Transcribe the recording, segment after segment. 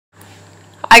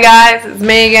Hi guys, it's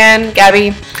me again,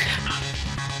 Gabby.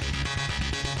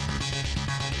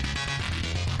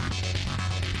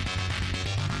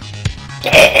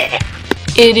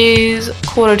 It is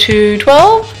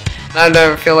 11:45. I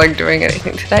don't feel like doing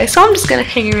anything today, so I'm just gonna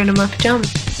hang around in my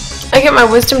pajamas. I get my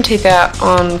wisdom teeth out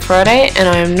on Friday, and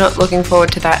I am not looking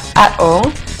forward to that at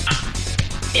all.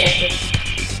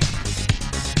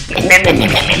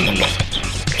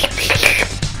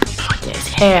 There's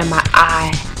hair in my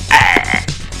eye.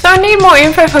 So I need more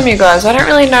info from you guys. I don't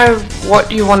really know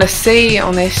what you want to see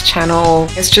on this channel.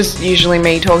 It's just usually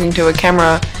me talking to a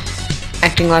camera,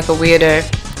 acting like a weirdo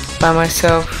by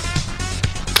myself.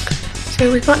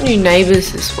 So we got new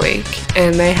neighbours this week,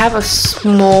 and they have a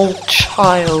small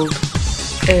child,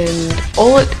 and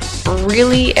all it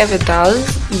really ever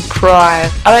does is cry.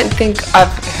 I don't think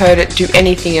I've heard it do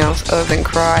anything else other than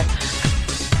cry.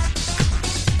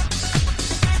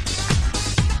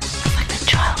 It's like the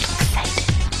child of Satan.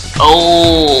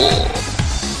 Oh,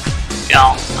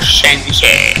 young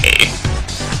sensei,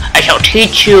 I shall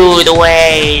teach you the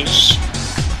ways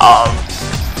of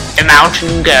the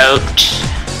mountain goat.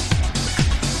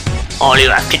 All you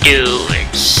have to do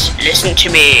is listen to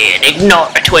me and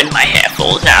ignore it when my hair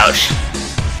falls out.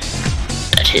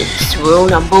 That is rule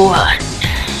number 1.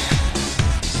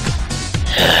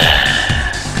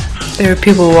 There are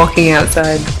people walking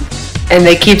outside, and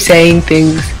they keep saying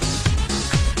things.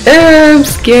 Oh, I'm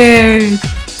scared.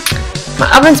 My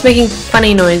oven's making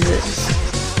funny noises.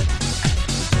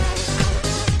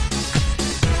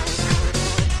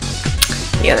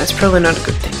 Yeah, that's probably not a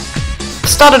good thing. I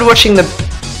started watching the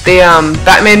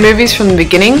Batman movies from the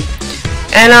beginning,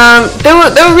 and they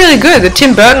were really good. The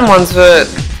Tim Burton ones were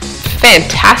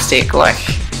fantastic. Like,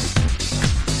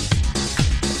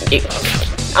 I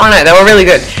don't know, they were really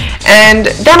good. And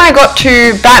then I got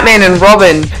to Batman and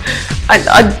Robin.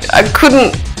 I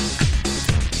couldn't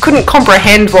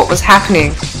comprehend what was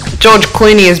happening. George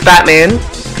Clooney as Batman.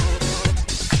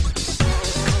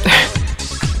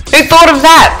 Who thought of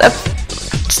that?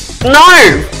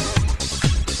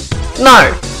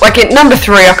 No. Like at number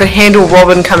 3, I could handle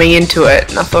Robin coming into it,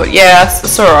 and I thought, yeah,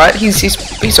 that's alright.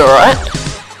 He's alright.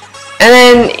 And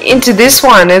then into this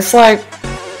one, it's like,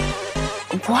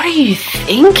 what are you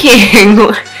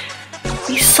thinking?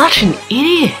 He's such an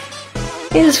idiot.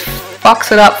 He just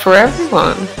fucks it up for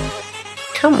everyone.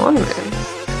 Come on, man.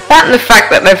 That and the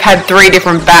fact that they've had 3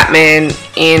 different Batman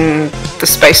in the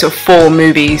space of 4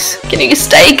 movies. Can you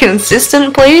stay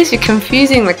consistent, please? You're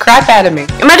confusing the crap out of me.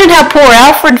 Imagine how poor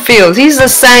Alfred feels. He's the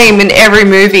same in every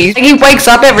movie. Like, he wakes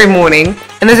up every morning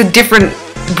and there's a different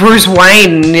Bruce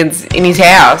Wayne in his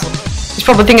house. He's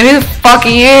probably thinking, who the fuck are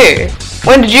you?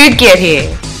 When did you get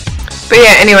here? But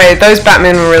yeah, anyway, those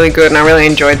Batman were really good and I really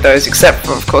enjoyed those, except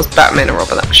for, of course, Batman and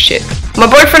Robin. That was shit. My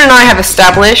boyfriend and I have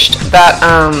established that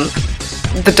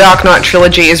the Dark Knight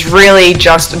trilogy is really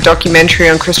just a documentary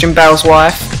on Christian Bale's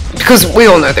wife, because we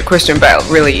all know that Christian Bale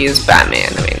really is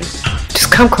Batman. I mean, just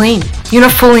come clean. You're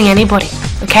not fooling anybody,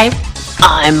 okay?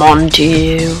 I'm on to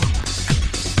you.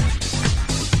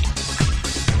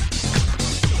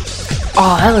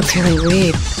 Oh, that looks really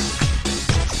weird.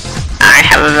 I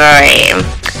have a very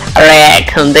rare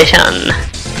condition.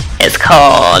 It's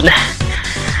called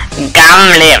gum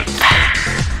lip.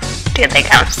 Do you think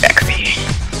I'm sexy?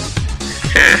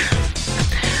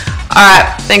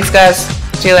 Alright, thanks guys.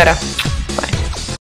 See you later.